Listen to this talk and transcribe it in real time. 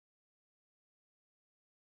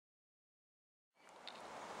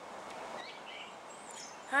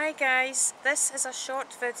Hi guys, this is a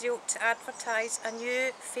short video to advertise a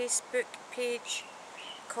new Facebook page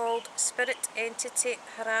called Spirit Entity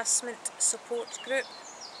Harassment Support Group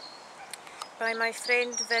by my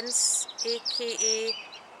friend Vince, aka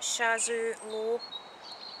Shazu Low.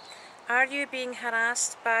 Are you being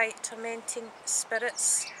harassed by tormenting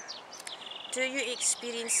spirits? Do you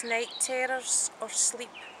experience night terrors or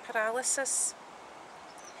sleep paralysis?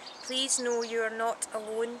 Please know you are not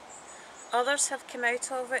alone. Others have come out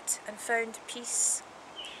of it and found peace.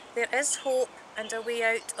 There is hope and a way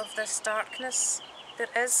out of this darkness. There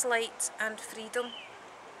is light and freedom.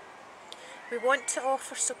 We want to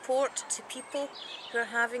offer support to people who are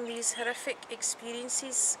having these horrific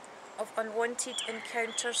experiences of unwanted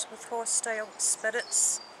encounters with hostile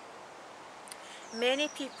spirits. Many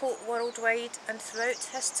people worldwide and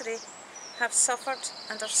throughout history have suffered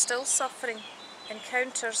and are still suffering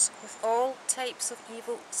encounters with all types of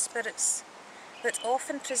evil spirits that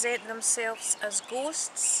often present themselves as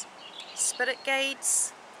ghosts, spirit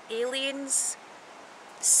guides, aliens,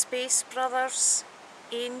 space brothers,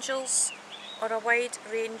 angels, or a wide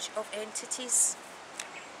range of entities.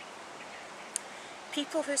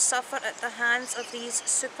 People who suffer at the hands of these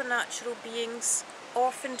supernatural beings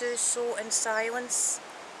often do so in silence,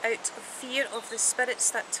 out of fear of the spirits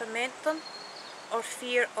that torment them, or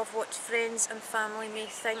fear of what friends and family may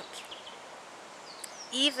think,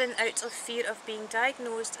 even out of fear of being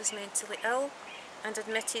diagnosed as mentally ill and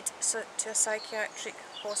admitted to a psychiatric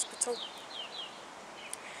hospital.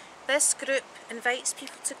 This group invites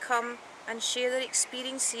people to come and share their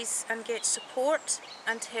experiences and get support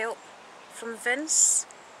and help from Vince,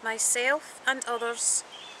 myself and others,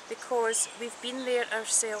 because we've been there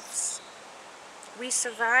ourselves. We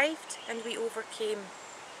survived and we overcame.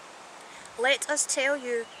 Let us tell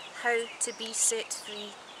you how to be set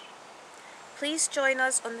free. Please join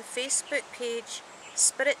us on the Facebook page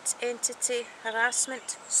Spirit Entity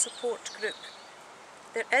Harassment Support Group.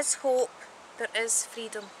 There is hope, there is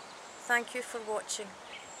freedom. Thank you for watching.